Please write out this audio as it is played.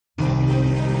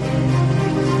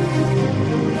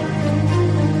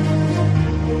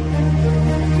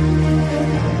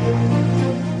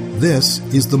This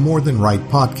is the More Than Right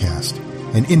podcast,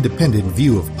 an independent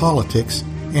view of politics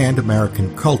and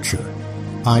American culture.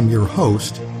 I'm your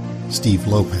host, Steve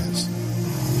Lopez.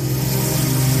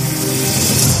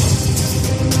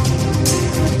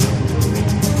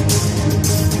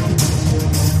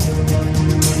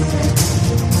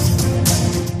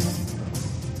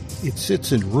 It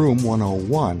sits in room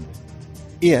 101.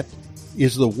 It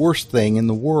is the worst thing in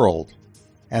the world,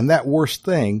 and that worst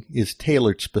thing is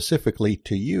tailored specifically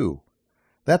to you.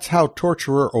 That's how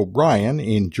torturer O'Brien,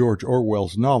 in George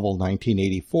Orwell's novel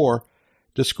 1984,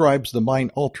 describes the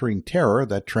mind-altering terror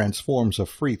that transforms a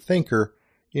free thinker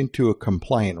into a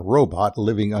compliant robot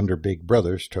living under Big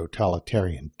Brother's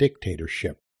totalitarian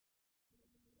dictatorship.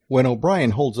 When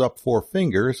O'Brien holds up 4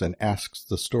 fingers and asks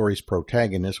the story's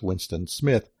protagonist, Winston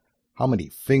Smith, "How many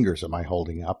fingers am I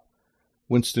holding up?"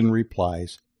 Winston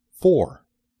replies, 4.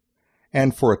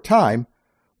 And for a time,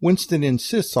 Winston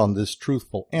insists on this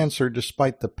truthful answer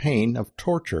despite the pain of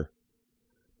torture.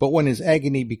 But when his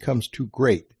agony becomes too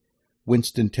great,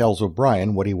 Winston tells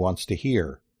O'Brien what he wants to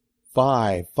hear.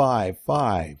 5, 5,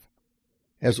 5.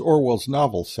 As Orwell's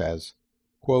novel says,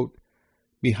 quote,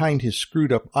 "Behind his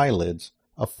screwed-up eyelids,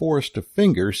 a forest of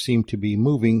fingers seemed to be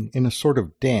moving in a sort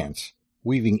of dance,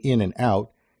 weaving in and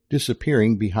out,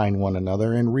 disappearing behind one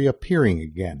another and reappearing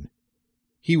again.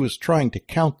 He was trying to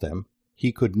count them.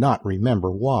 He could not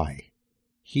remember why.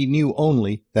 He knew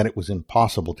only that it was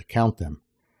impossible to count them,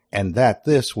 and that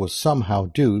this was somehow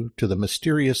due to the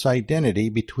mysterious identity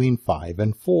between 5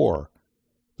 and 4.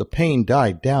 The pain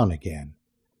died down again.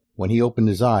 When he opened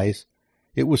his eyes,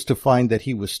 it was to find that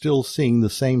he was still seeing the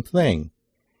same thing.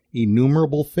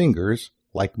 Innumerable fingers,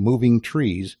 like moving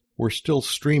trees, were still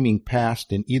streaming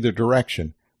past in either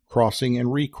direction, crossing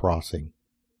and recrossing.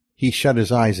 He shut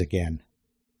his eyes again.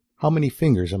 'How many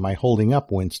fingers am I holding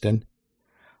up, Winston?'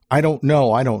 'I don't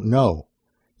know.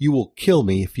 You will kill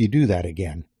me if you do that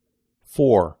again.'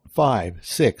 4, 5,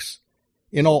 6.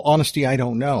 In all honesty, I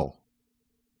don't know."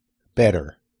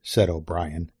 "Better," said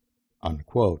O'Brien.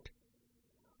 Unquote.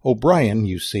 O'Brien,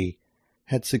 you see,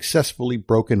 had successfully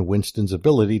broken Winston's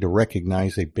ability to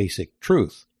recognize a basic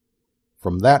truth.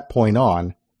 From that point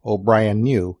on, O'Brien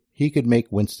knew he could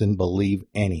make Winston believe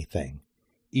anything,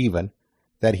 even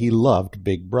that he loved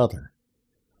Big Brother.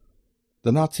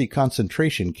 The Nazi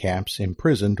concentration camps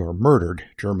imprisoned or murdered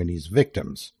Germany's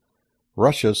victims.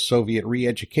 Russia's Soviet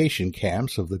re-education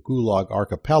camps of the Gulag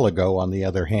Archipelago, on the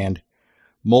other hand,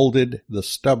 molded the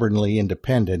stubbornly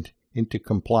independent into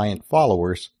compliant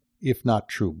followers, if not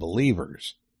true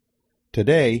believers.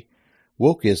 Today,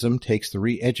 wokeism takes the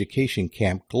re-education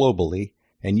camp globally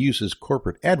and uses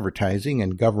corporate advertising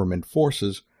and government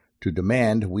forces to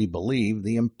demand we believe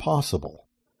the impossible.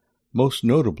 Most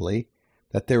notably,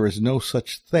 that there is no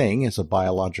such thing as a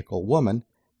biological woman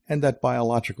and that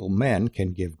biological men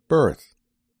can give birth.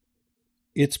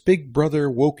 It's Big Brother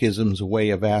wokeism's way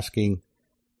of asking,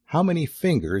 how many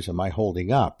fingers am I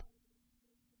holding up?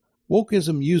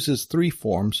 Wokeism uses 3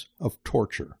 forms of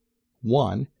torture.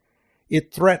 1.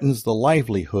 It threatens the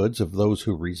livelihoods of those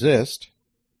who resist.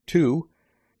 2.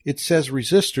 It says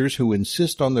resistors who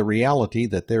insist on the reality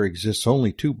that there exists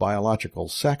only 2 biological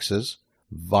sexes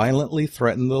violently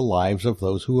threaten the lives of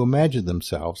those who imagine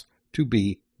themselves to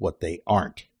be what they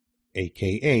aren't,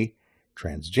 aka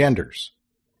transgenders.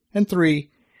 And 3,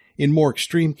 in more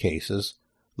extreme cases,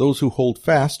 those who hold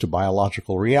fast to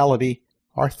biological reality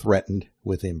are threatened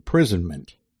with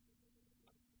imprisonment.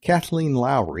 Kathleen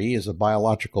Lowry is a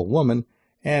biological woman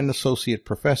and associate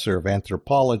professor of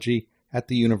anthropology at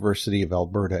the University of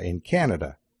Alberta in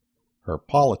Canada. Her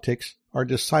politics are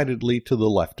decidedly to the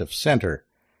left of center,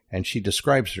 and she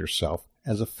describes herself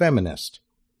as a feminist.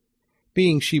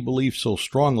 Being she believes so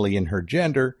strongly in her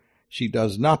gender, she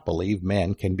does not believe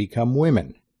men can become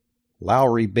women.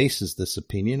 Lowry bases this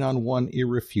opinion on one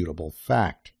irrefutable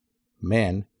fact: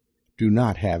 men do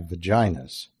not have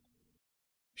vaginas.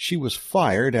 She was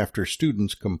fired after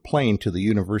students complained to the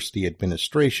university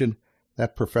administration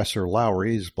that Professor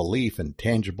Lowry's belief in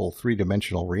tangible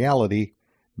three-dimensional reality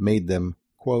made them,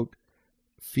 quote,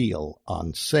 "feel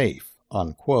unsafe,"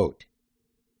 unquote.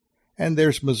 And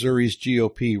there's Missouri's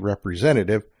GOP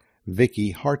representative,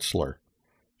 Vicky Hartzler.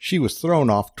 She was thrown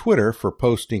off Twitter for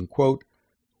posting, quote,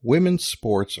 "Women's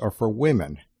sports are for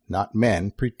women, not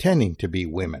men pretending to be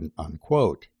women,"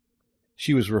 unquote.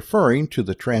 She was referring to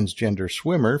the transgender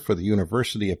swimmer for the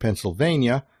University of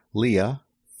Pennsylvania, Leah,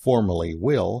 formerly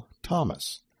Will,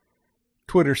 Thomas.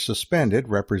 Twitter suspended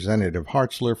Representative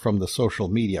Hartzler from the social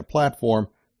media platform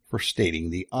for stating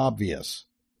the obvious.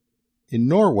 In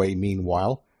Norway,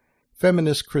 meanwhile,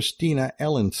 feminist Christina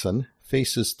Ellenson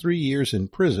faces 3 years in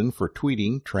prison for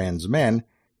tweeting trans men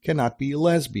cannot be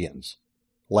lesbians.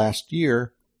 Last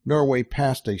year, Norway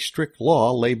passed a strict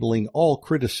law labeling all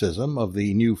criticism of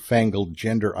the newfangled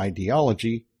gender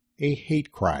ideology a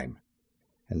hate crime.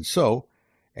 And so,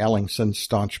 Ellingson's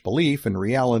staunch belief in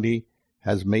reality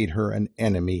has made her an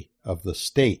enemy of the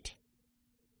state.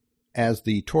 As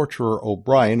the torturer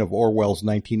O'Brien of Orwell's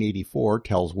 1984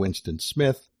 tells Winston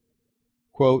Smith,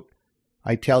 quote,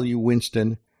 "I tell you,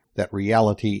 Winston, that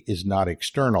reality is not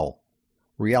external.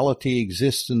 Reality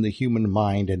exists in the human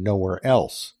mind and nowhere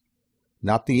else.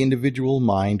 Not the individual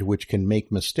mind which can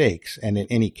make mistakes and in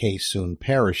any case soon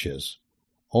perishes.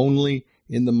 Only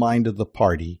in the mind of the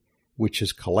party, which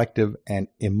is collective and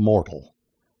immortal.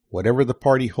 Whatever the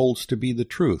party holds to be the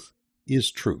truth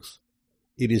is truth.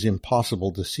 It is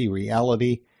impossible to see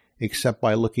reality except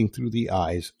by looking through the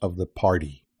eyes of the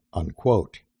party."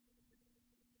 Unquote.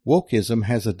 Wokeism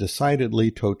has a decidedly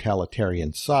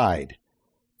totalitarian side.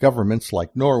 Governments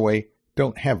like Norway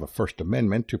don't have a First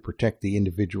Amendment to protect the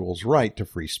individual's right to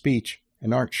free speech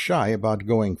and aren't shy about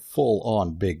going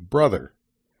full-on Big Brother.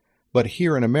 But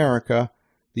here in America,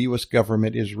 the U.S.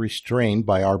 government is restrained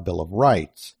by our Bill of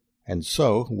Rights, and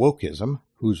so wokeism,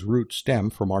 whose roots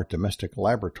stem from our domestic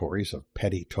laboratories of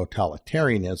petty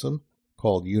totalitarianism,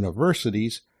 called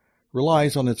universities,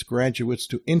 relies on its graduates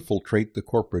to infiltrate the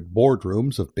corporate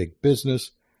boardrooms of big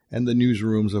business and the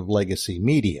newsrooms of legacy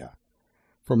media.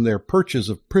 From their perches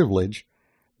of privilege,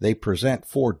 they present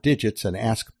 4 digits and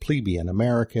ask plebeian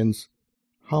Americans,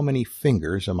 "How many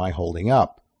fingers am I holding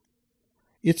up?"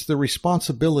 It's the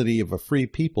responsibility of a free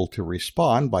people to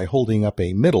respond by holding up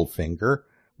a middle finger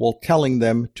while telling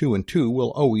them 2 and 2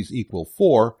 will always equal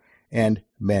 4 and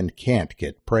men can't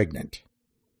get pregnant.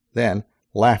 Then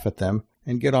laugh at them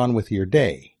and get on with your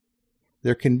day.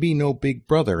 There can be no Big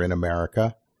Brother in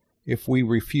America if we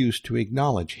refuse to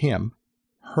acknowledge him,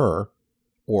 her,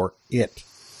 or it.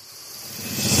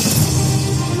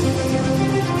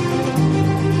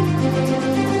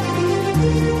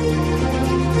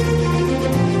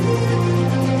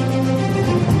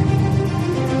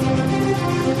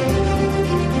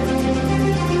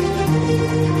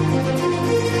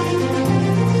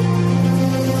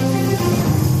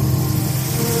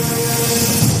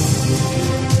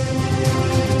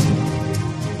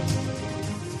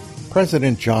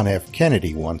 President John F.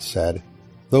 Kennedy once said,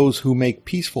 "Those who make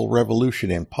peaceful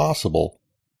revolution impossible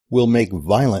will make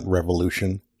violent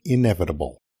revolution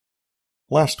inevitable."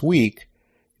 Last week,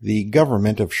 the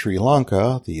government of Sri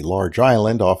Lanka, the large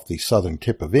island off the southern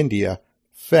tip of India,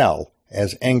 fell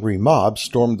as angry mobs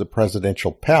stormed the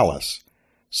presidential palace.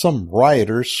 Some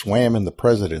rioters swam in the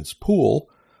president's pool,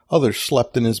 others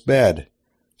slept in his bed.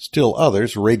 Still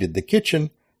others raided the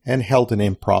kitchen and held an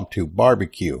impromptu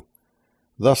barbecue.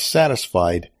 Thus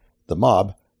satisfied, the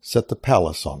mob set the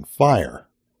palace on fire.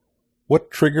 What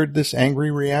triggered this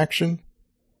angry reaction?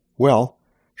 Well,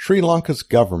 Sri Lanka's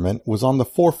government was on the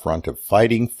forefront of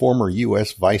fighting former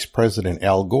U.S. Vice President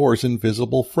Al Gore's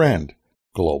invisible friend,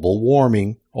 global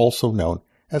warming, also known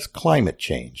as climate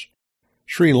change.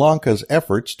 Sri Lanka's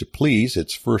efforts to please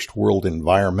its first world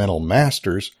environmental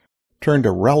masters turned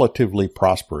a relatively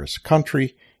prosperous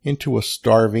country into a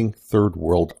starving third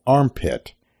world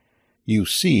armpit. You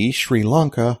see, Sri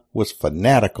Lanka was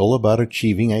fanatical about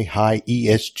achieving a high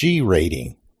ESG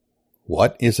rating.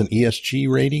 What is an ESG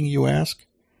rating, you ask?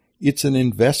 It's an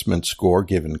investment score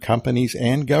given companies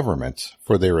and governments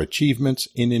for their achievements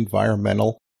in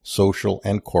environmental, social,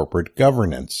 and corporate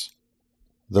governance.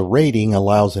 The rating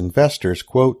allows investors,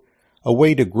 quote, "a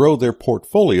way to grow their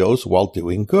portfolios while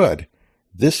doing good.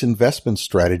 This investment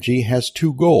strategy has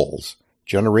 2 goals,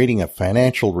 generating a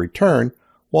financial return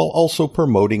while also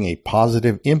promoting a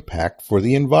positive impact for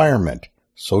the environment,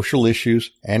 social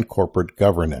issues, and corporate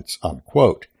governance,"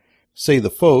 unquote, say the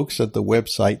folks at the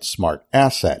website Smart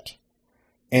Asset.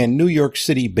 And New York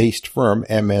City-based firm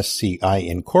MSCI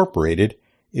Incorporated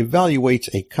evaluates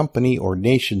a company or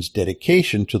nation's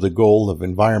dedication to the goal of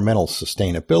environmental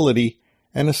sustainability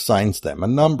and assigns them a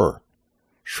number.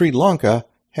 Sri Lanka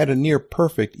had a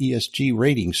near-perfect ESG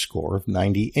rating score of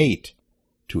 98.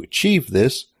 To achieve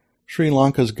this, Sri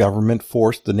Lanka's government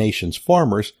forced the nation's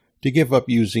farmers to give up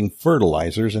using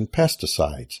fertilizers and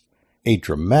pesticides. A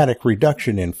dramatic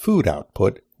reduction in food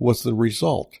output was the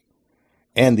result.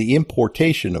 And the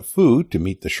importation of food to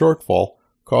meet the shortfall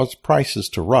caused prices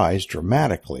to rise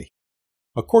dramatically.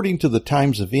 According to the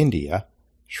Times of India,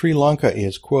 Sri Lanka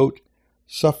is, quote,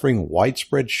 "suffering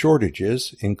widespread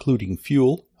shortages including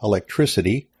fuel,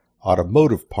 electricity,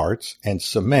 automotive parts, and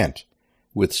cement,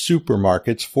 with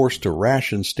supermarkets forced to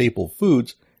ration staple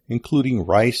foods including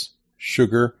rice,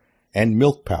 sugar, and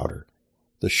milk powder.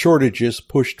 The shortages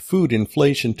pushed food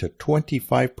inflation to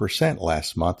 25%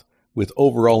 last month, with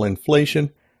overall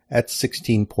inflation at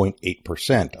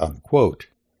 16.8%, unquote.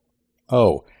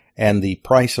 Oh, and the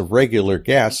price of regular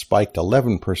gas spiked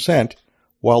 11%,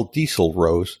 while diesel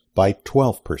rose by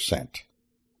 12%.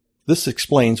 This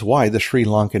explains why the Sri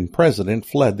Lankan president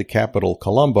fled the capital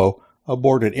Colombo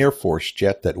aboard an Air Force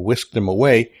jet that whisked him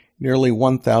away nearly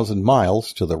 1,000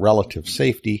 miles to the relative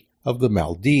safety of the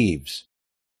Maldives.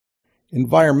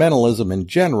 Environmentalism in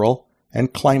general,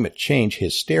 and climate change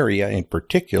hysteria in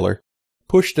particular,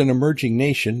 pushed an emerging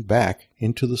nation back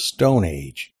into the Stone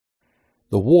Age.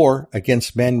 The war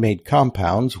against man-made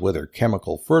compounds, whether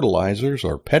chemical fertilizers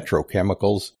or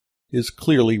petrochemicals, is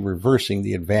clearly reversing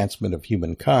the advancement of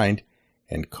humankind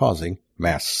and causing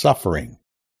mass suffering.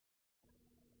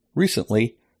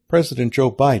 Recently, President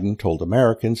Joe Biden told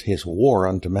Americans his war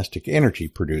on domestic energy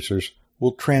producers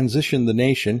will transition the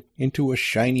nation into a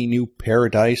shiny new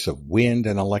paradise of wind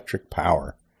and electric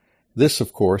power. This,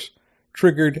 of course,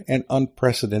 triggered an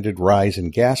unprecedented rise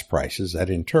in gas prices that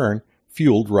in turn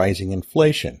fueled rising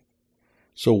inflation.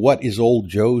 So what is old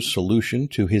Joe's solution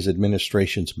to his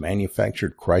administration's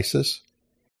manufactured crisis?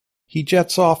 He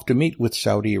jets off to meet with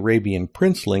Saudi Arabian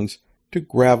princelings to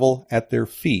grovel at their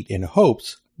feet in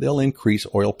hopes they'll increase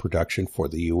oil production for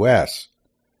the U.S.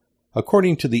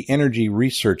 According to the energy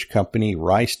research company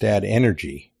Rystad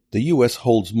Energy, the U.S.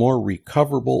 holds more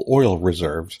recoverable oil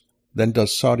reserves than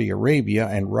does Saudi Arabia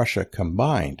and Russia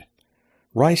combined.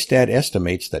 Rystad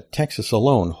estimates that Texas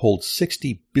alone holds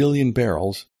 60 billion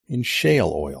barrels in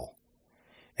shale oil.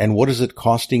 And what is it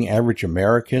costing average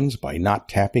Americans by not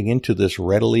tapping into this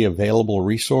readily available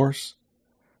resource?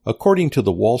 According to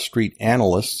the Wall Street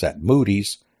analysts at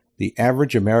Moody's, the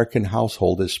average American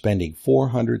household is spending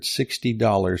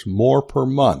 $460 more per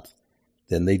month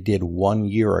than they did 1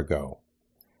 year ago.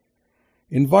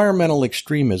 Environmental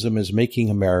extremism is making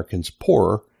Americans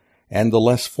poorer and the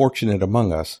less fortunate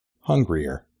among us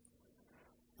hungrier.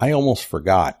 I almost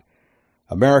forgot.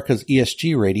 America's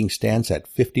ESG rating stands at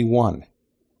 51.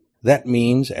 That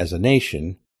means, as a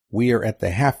nation, we are at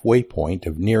the halfway point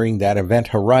of nearing that event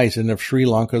horizon of Sri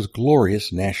Lanka's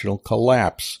glorious national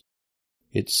collapse.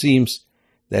 It seems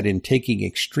that in taking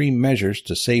extreme measures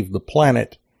to save the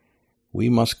planet, we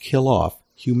must kill off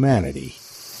humanity.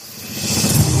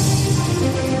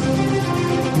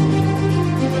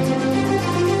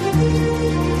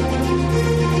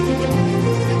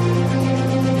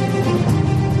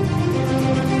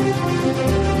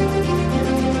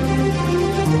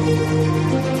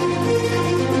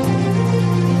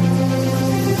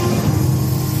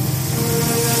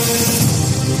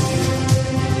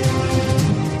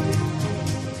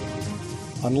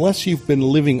 Unless you've been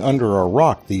living under a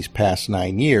rock these past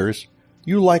 9 years,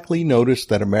 you likely noticed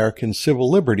that American civil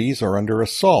liberties are under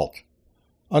assault.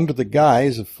 Under the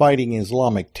guise of fighting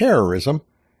Islamic terrorism,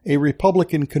 a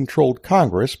Republican-controlled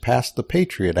Congress passed the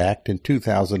Patriot Act in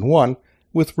 2001,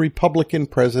 with Republican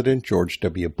President George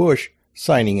W. Bush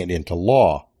signing it into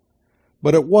law.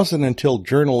 But it wasn't until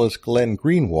journalist Glenn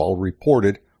Greenwald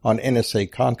reported on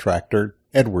NSA contractor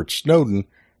Edward Snowden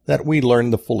that we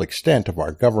learned the full extent of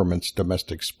our government's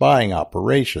domestic spying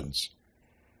operations.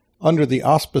 Under the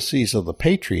auspices of the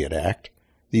Patriot Act,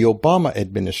 the Obama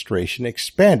administration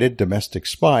expanded domestic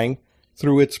spying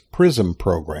through its PRISM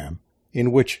program,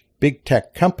 in which big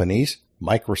tech companies,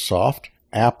 Microsoft,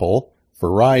 Apple,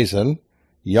 Verizon,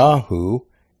 Yahoo,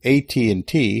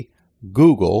 AT&T,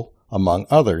 Google, among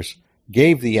others,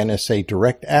 gave the NSA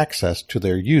direct access to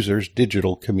their users'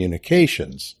 digital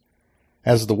communications.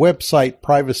 As the website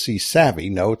Privacy Savvy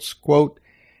notes, quote,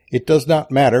 "It does not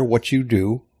matter what you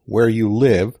do, where you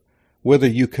live, whether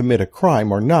you commit a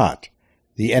crime or not.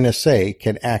 The NSA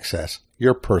can access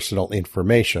your personal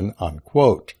information,"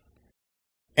 unquote.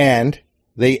 And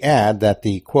they add that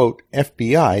the, quote,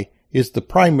 "FBI is the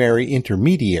primary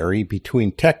intermediary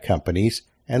between tech companies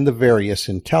and the various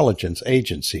intelligence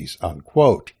agencies,"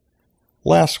 unquote.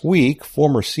 Last week,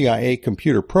 former CIA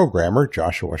computer programmer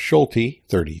Joshua Schulte,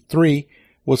 33,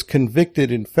 was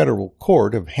convicted in federal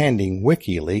court of handing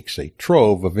WikiLeaks a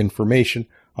trove of information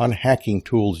on hacking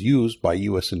tools used by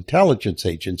U.S. intelligence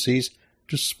agencies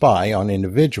to spy on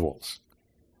individuals.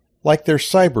 Like their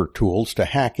cyber tools to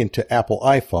hack into Apple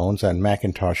iPhones and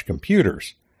Macintosh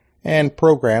computers, and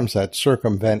programs that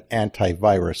circumvent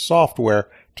antivirus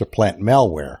software to plant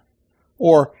malware,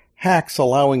 or hacks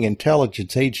allowing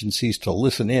intelligence agencies to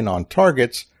listen in on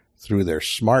targets through their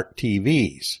smart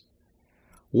TVs.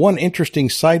 One interesting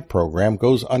side program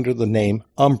goes under the name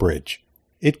Umbrage.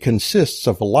 It consists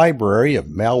of a library of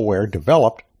malware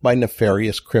developed by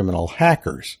nefarious criminal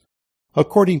hackers.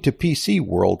 According to PC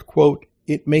World, quote,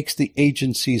 it makes the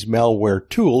agency's malware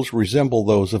tools resemble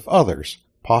those of others,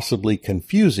 possibly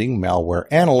confusing malware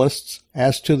analysts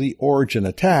as to the origin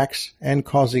attacks and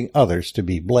causing others to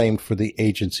be blamed for the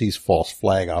agency's false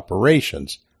flag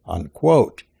operations,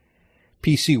 unquote.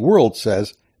 PC World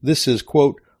says this is,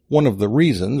 quote, one of the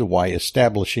reasons why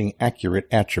establishing accurate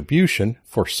attribution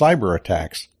for cyber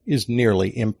attacks is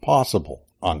nearly impossible,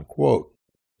 unquote.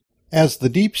 As the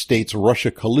deep state's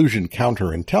Russia collusion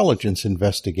counterintelligence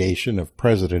investigation of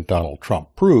President Donald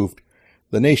Trump proved,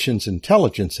 the nation's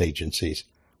intelligence agencies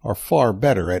are far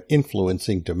better at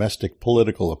influencing domestic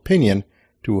political opinion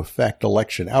to affect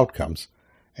election outcomes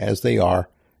as they are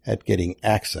at getting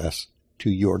access to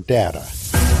your data.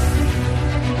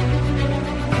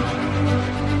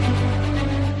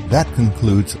 That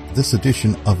concludes this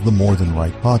edition of the More Than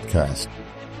Right podcast.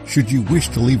 Should you wish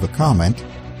to leave a comment,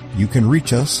 you can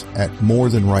reach us at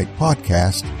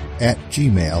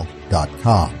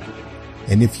morethanrightpodcast@gmail.com.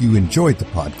 And if you enjoyed the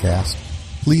podcast,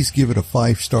 please give it a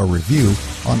 5-star review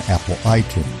on Apple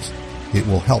iTunes. It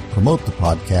will help promote the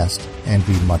podcast and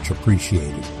be much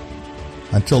appreciated.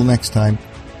 Until next time,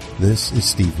 this is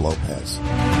Steve Lopez.